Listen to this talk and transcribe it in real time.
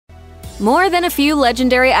More than a few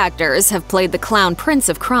legendary actors have played the clown prince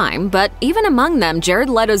of crime, but even among them, Jared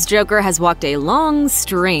Leto's Joker has walked a long,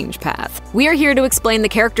 strange path. We are here to explain the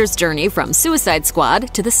character's journey from Suicide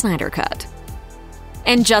Squad to the Snyder Cut.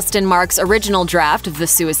 In Justin Mark's original draft of the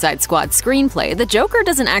Suicide Squad screenplay, the Joker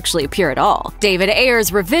doesn't actually appear at all. David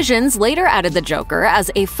Ayer's revisions later added the Joker as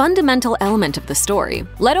a fundamental element of the story.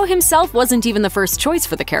 Leto himself wasn't even the first choice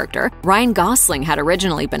for the character. Ryan Gosling had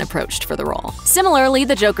originally been approached for the role. Similarly,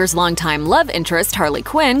 the Joker's longtime love interest, Harley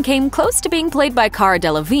Quinn, came close to being played by Cara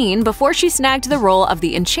Delevingne before she snagged the role of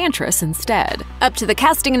the Enchantress instead. Up to the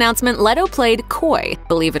casting announcement, Leto played coy.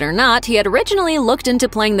 Believe it or not, he had originally looked into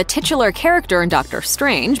playing the titular character in Doctor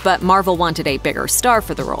Strange, but Marvel wanted a bigger star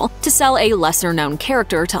for the role to sell a lesser-known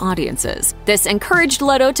character to audiences. This encouraged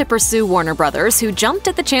Leto to pursue Warner Brothers, who jumped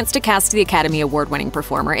at the chance to cast the Academy Award-winning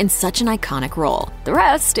performer in such an iconic role. The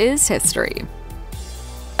rest is history.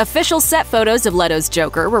 Official set photos of Leto's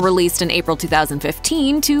Joker were released in April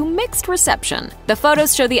 2015 to mixed reception. The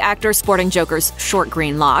photos show the actor sporting Joker's short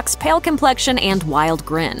green locks, pale complexion, and wild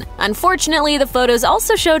grin. Unfortunately, the photos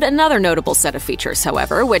also showed another notable set of features,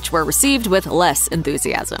 however, which were received with less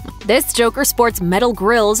enthusiasm. This Joker sports metal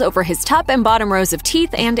grills over his top and bottom rows of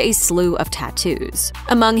teeth and a slew of tattoos.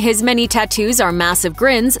 Among his many tattoos are massive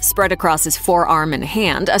grins spread across his forearm and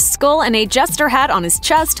hand, a skull and a jester hat on his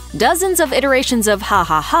chest, dozens of iterations of ha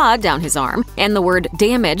ha ha down his arm, and the word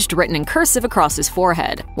damaged written in cursive across his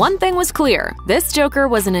forehead. One thing was clear: this Joker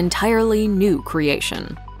was an entirely new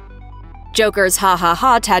creation. Joker's ha ha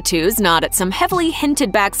ha tattoos nod at some heavily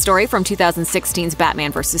hinted backstory from 2016's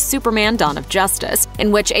Batman vs. Superman: Dawn of Justice,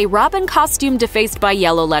 in which a Robin costume defaced by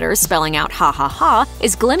yellow letters spelling out ha ha ha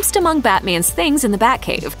is glimpsed among Batman's things in the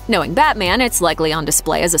Batcave. Knowing Batman, it's likely on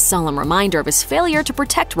display as a solemn reminder of his failure to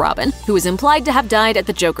protect Robin, who is implied to have died at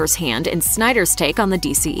the Joker's hand in Snyder's take on the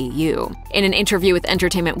DCEU. In an interview with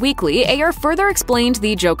Entertainment Weekly, Ayer further explained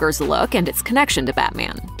the Joker's look and its connection to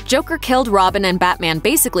Batman. Joker killed Robin and Batman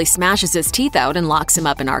basically smashes his teeth out and locks him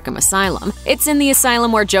up in Arkham Asylum. It's in the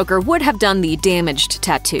asylum where Joker would have done the damaged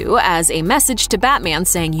tattoo as a message to Batman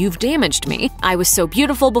saying, "You've damaged me. I was so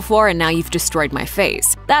beautiful before and now you've destroyed my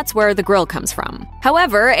face." That's where the grill comes from.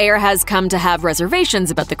 However, Ayer has come to have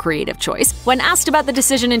reservations about the creative choice. When asked about the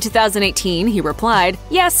decision in 2018, he replied,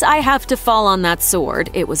 "Yes, I have to fall on that sword.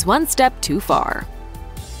 It was one step too far."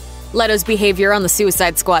 Leto's behavior on the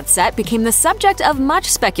Suicide Squad set became the subject of much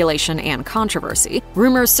speculation and controversy.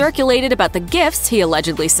 Rumors circulated about the gifts he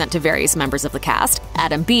allegedly sent to various members of the cast.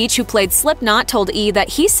 Adam Beach, who played Slipknot, told E! that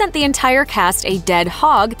he sent the entire cast a dead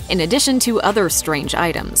hog in addition to other strange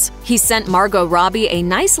items. He sent Margot Robbie a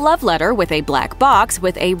nice love letter with a black box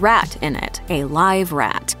with a rat in it, a live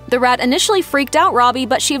rat. The rat initially freaked out Robbie,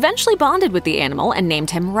 but she eventually bonded with the animal and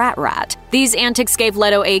named him Rat Rat. These antics gave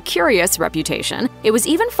Leto a curious reputation. It was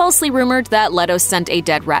even falsely rumored that Leto sent a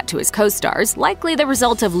dead rat to his co-stars, likely the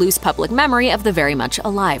result of loose public memory of the very much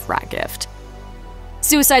alive rat gift.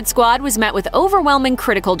 Suicide Squad was met with overwhelming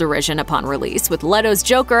critical derision upon release, with Leto's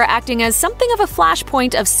Joker acting as something of a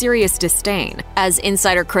flashpoint of serious disdain. As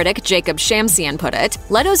insider critic Jacob Shamsian put it,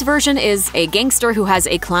 Leto's version is a gangster who has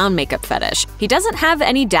a clown makeup fetish. He doesn't have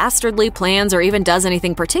any dastardly plans or even does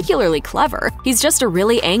anything particularly clever. He's just a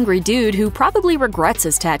really angry dude who probably regrets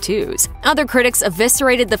his tattoos. Other critics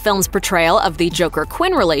eviscerated the film's portrayal of the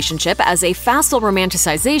Joker-Quinn relationship as a facile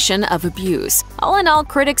romanticization of abuse. All in all,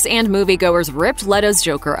 critics and moviegoers ripped Leto's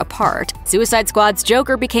Joker apart. Suicide Squad's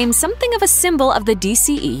Joker became something of a symbol of the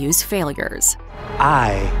DCEU's failures.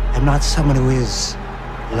 I am not someone who is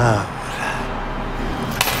loved.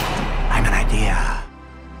 I'm an idea.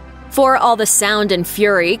 For all the sound and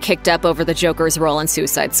fury kicked up over the Joker's role in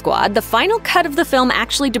Suicide Squad, the final cut of the film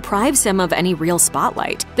actually deprives him of any real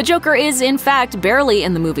spotlight. The Joker is, in fact, barely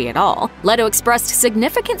in the movie at all. Leto expressed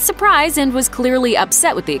significant surprise and was clearly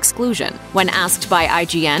upset with the exclusion. When asked by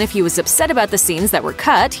IGN if he was upset about the scenes that were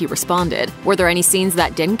cut, he responded, "Were there any scenes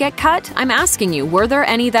that didn't get cut? I'm asking you, were there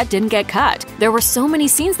any that didn't get cut? There were so many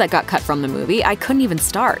scenes that got cut from the movie, I couldn't even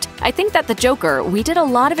start. I think that the Joker, we did a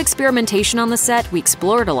lot of experimentation on the set, we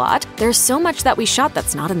explored a lot. There's so much that we shot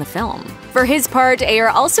that's not in the film." For his part, Ayer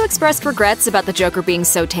also expressed regrets about the Joker being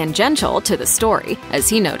so tangential to the story. As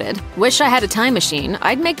he noted, "Wish I had a time machine.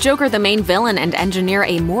 I'd make Joker the main villain and engineer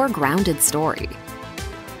a more grounded story."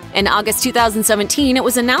 In August 2017, it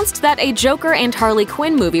was announced that a Joker and Harley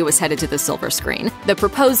Quinn movie was headed to the silver screen. The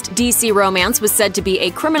proposed DC romance was said to be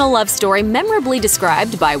a criminal love story memorably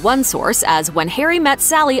described by one source as When Harry Met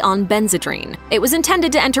Sally on Benzedrine. It was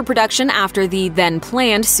intended to enter production after the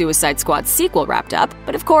then-planned Suicide Squad sequel wrapped up,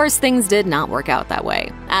 but of course, things did not work out that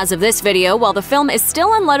way. As of this video, while the film is still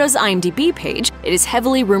on Leto's IMDb page, it is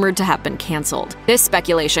heavily rumored to have been cancelled. This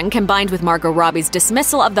speculation, combined with Margot Robbie's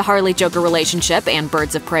dismissal of the Harley-Joker relationship and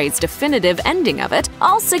Birds of Prey's definitive ending of it,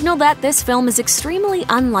 all signal that this film is extremely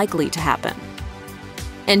unlikely to happen.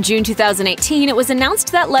 In June 2018, it was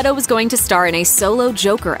announced that Leto was going to star in a solo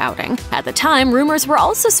Joker outing. At the time, rumors were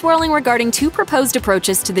also swirling regarding two proposed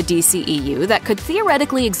approaches to the DCEU that could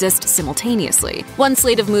theoretically exist simultaneously. One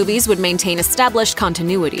slate of movies would maintain established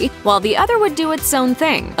continuity, while the other would do its own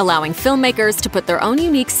thing, allowing filmmakers to put their own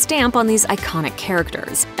unique stamp on these iconic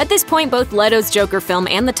characters. At this point, both Leto's Joker film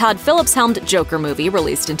and the Todd Phillips-helmed Joker movie,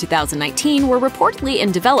 released in 2019, were reportedly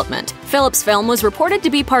in development. Phillips' film was reported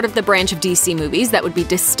to be part of the branch of DC movies that would be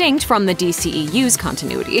distinct from the DCEU's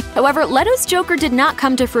continuity. However, Leto's Joker did not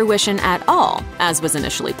come to fruition at all, as was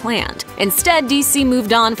initially planned. Instead, DC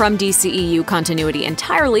moved on from DCEU continuity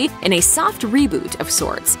entirely in a soft reboot of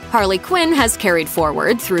sorts. Harley Quinn has carried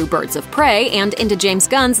forward through Birds of Prey and into James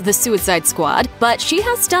Gunn's The Suicide Squad, but she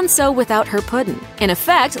has done so without her puddin'. In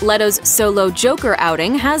effect, Leto's solo Joker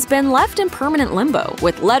outing has been left in permanent limbo,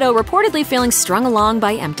 with Leto reportedly feeling strung along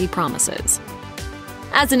by empty promises.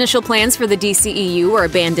 As initial plans for the DCEU were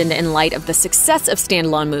abandoned in light of the success of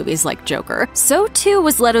standalone movies like Joker, so too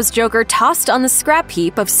was Leto's Joker tossed on the scrap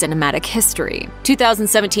heap of cinematic history.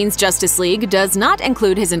 2017's Justice League does not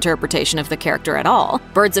include his interpretation of the character at all.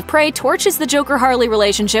 Birds of Prey torches the Joker-Harley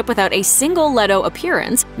relationship without a single Leto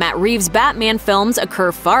appearance. Matt Reeves' Batman films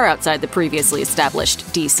occur far outside the previously established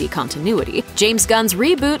DC continuity. James Gunn's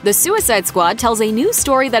reboot, The Suicide Squad, tells a new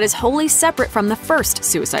story that is wholly separate from the first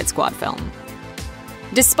Suicide Squad film.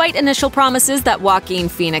 Despite initial promises that Joaquin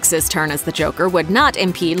Phoenix's turn as the Joker would not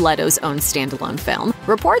impede Leto's own standalone film,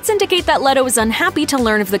 reports indicate that Leto is unhappy to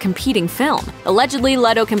learn of the competing film. Allegedly,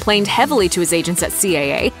 Leto complained heavily to his agents at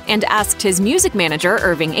CAA and asked his music manager,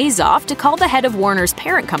 Irving Azoff, to call the head of Warner's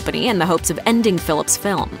parent company in the hopes of ending Phillips'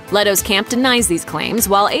 film. Leto's camp denies these claims,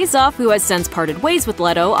 while Azoff, who has since parted ways with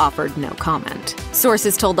Leto, offered no comment.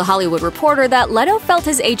 Sources told The Hollywood Reporter that Leto felt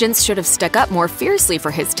his agents should have stuck up more fiercely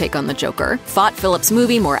for his take on the Joker, fought Phillips'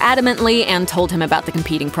 movie more adamantly, and told him about the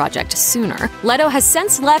competing project sooner. Leto has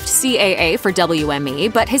since left CAA for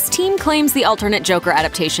WME, but his team claims the alternate Joker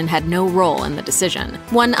adaptation had no role in the decision.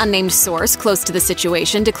 One unnamed source close to the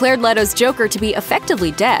situation declared Leto's Joker to be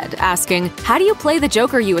effectively dead, asking, "How do you play the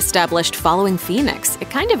Joker you established following Phoenix? It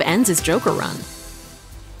kind of ends his Joker run."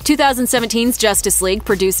 2017's Justice League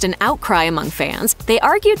produced an outcry among fans. They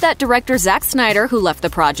argued that director Zack Snyder, who left the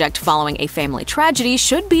project following a family tragedy,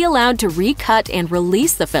 should be allowed to recut and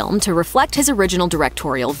release the film to reflect his original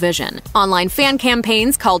directorial vision. Online fan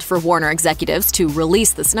campaigns called for Warner executives to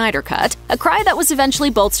release the Snyder Cut, a cry that was eventually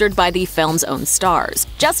bolstered by the film's own stars.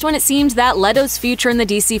 Just when it seemed that Leto's future in the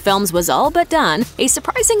DC films was all but done, a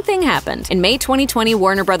surprising thing happened. In May 2020,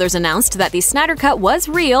 Warner Bros. Announced that the Snyder Cut was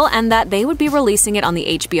real and that they would be releasing it on the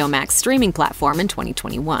HBO Max streaming platform in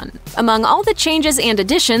 2021. Among all the changes and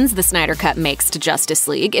additions the Snyder Cut makes to Justice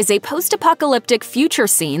League is a post-apocalyptic future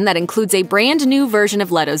scene that includes a brand new version of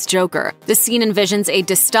Leto's Joker. The scene envisions a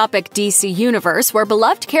dystopic DC universe where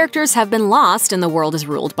beloved characters have been lost and the world is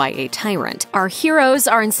ruled by a tyrant. Our heroes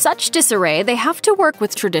are in such disarray they have to work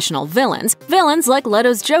with traditional villains like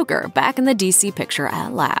Leto's Joker, back in the DC picture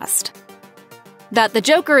at last. That the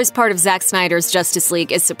Joker is part of Zack Snyder's Justice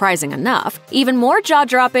League is surprising enough. Even more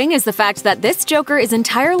jaw-dropping is the fact that this Joker is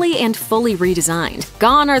entirely and fully redesigned.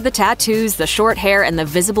 Gone are the tattoos, the short hair, and the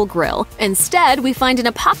visible grille. Instead, we find an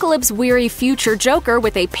apocalypse-weary future Joker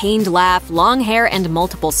with a pained laugh, long hair, and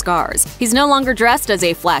multiple scars. He's no longer dressed as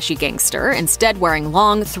a flashy gangster, instead wearing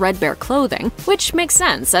long, threadbare clothing, which makes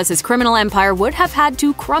sense, as his criminal empire would have had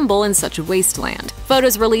to crumble in such a wasteland.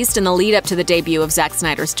 Photos released in the lead-up to the debut of Zack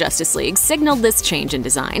Snyder's Justice League signaled this change in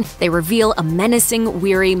design. They reveal a menacing,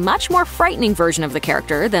 weary, much more frightening version of the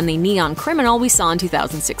character than the neon criminal we saw in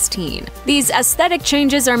 2016. These aesthetic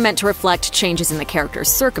changes are meant to reflect changes in the character's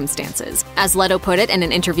circumstances. As Leto put it in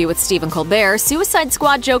an interview with Stephen Colbert, Suicide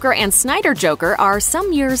Squad Joker and Snyder Joker are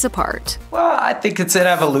some years apart. Well, I think it's an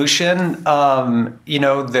evolution.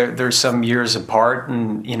 There's some years apart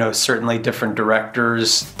and, certainly different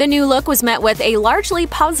directors. The new look was met with a largely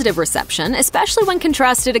positive reception, especially when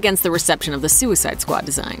contrasted against the reception of the Suicide Squad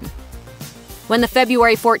design. When the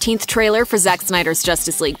February 14th trailer for Zack Snyder's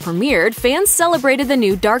Justice League premiered, fans celebrated the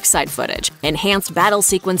new Darkseid footage, enhanced battle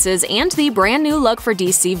sequences, and the brand new look for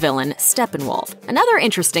DC villain Steppenwolf. Another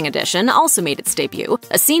interesting addition also made its debut.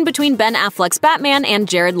 A scene between Ben Affleck's Batman and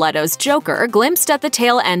Jared Leto's Joker glimpsed at the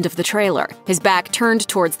tail end of the trailer. His back turned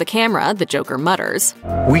towards the camera, the Joker mutters,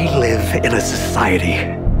 We live in a society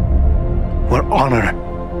where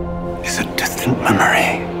honor is a distant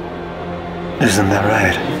memory. Isn't that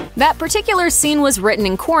right? That particular scene was written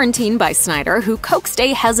in quarantine by Snyder, who coaxed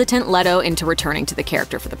a hesitant Leto into returning to the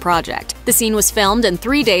character for the project. The scene was filmed in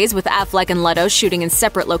 3 days, with Affleck and Leto shooting in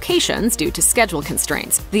separate locations due to schedule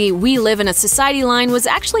constraints. The "We live in a society" line was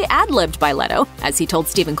actually ad-libbed by Leto. As he told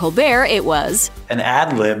Stephen Colbert, it was an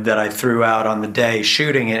ad-lib that I threw out on the day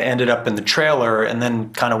shooting. It ended up in the trailer and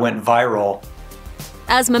then kind of went viral.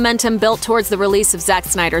 As momentum built towards the release of Zack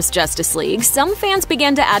Snyder's Justice League, some fans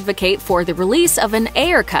began to advocate for the release of an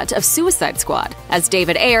Ayer cut of Suicide Squad. As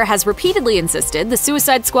David Ayer has repeatedly insisted, the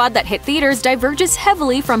Suicide Squad that hit theaters diverges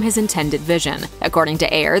heavily from his intended vision. According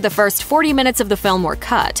to Ayer, the first 40 minutes of the film were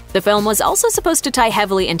cut. The film was also supposed to tie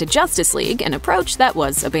heavily into Justice League, an approach that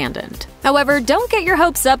was abandoned. However, don't get your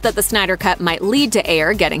hopes up that the Snyder Cut might lead to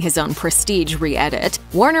Ayer getting his own prestige re-edit.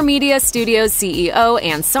 Warner Media Studios CEO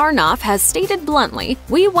Ann Sarnoff has stated bluntly,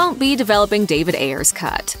 "We won't be developing David Ayer's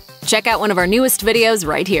cut." Check out one of our newest videos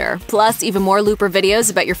right here. Plus, even more Looper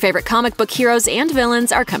videos about your favorite comic book heroes and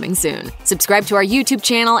villains are coming soon. Subscribe to our YouTube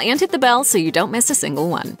channel and hit the bell so you don't miss a single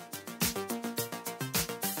one.